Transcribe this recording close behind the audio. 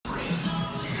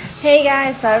Hey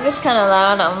guys, sorry if it's kind of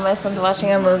loud. My son's watching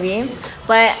a movie.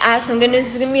 But I have some good news.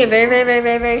 This is going to be a very, very, very,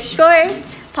 very, very short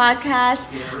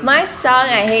podcast. My song,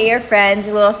 I Hate Your Friends,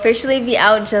 will officially be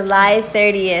out July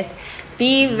 30th.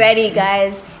 Be ready,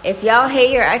 guys. If y'all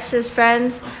hate your ex's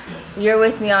friends, you're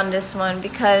with me on this one.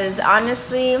 Because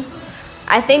honestly,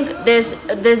 I think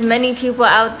there's many people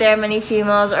out there, many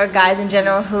females or guys in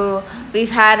general, who we've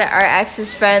had our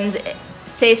ex's friends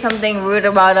say something rude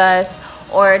about us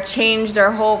or change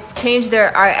our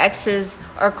ex's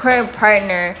or current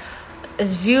partner's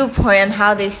viewpoint on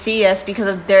how they see us because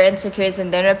of their insecurities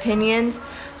and their opinions.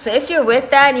 So if you're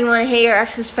with that and you want to hate your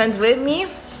ex's friends with me,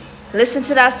 listen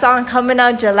to that song coming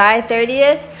out July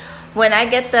 30th. When I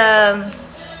get the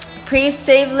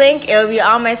pre-save link, it will be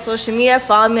on my social media.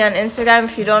 Follow me on Instagram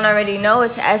if you don't already know.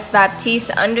 It's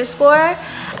sbaptiste_.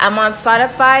 I'm on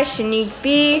Spotify, Shanique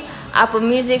B, Apple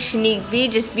Music, Shanique B.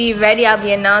 Just be ready. I'll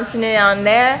be announcing it on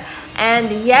there.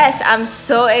 And yes, I'm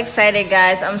so excited,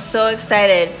 guys. I'm so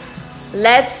excited.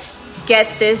 Let's get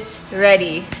this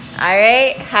ready. All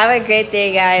right? Have a great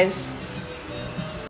day, guys.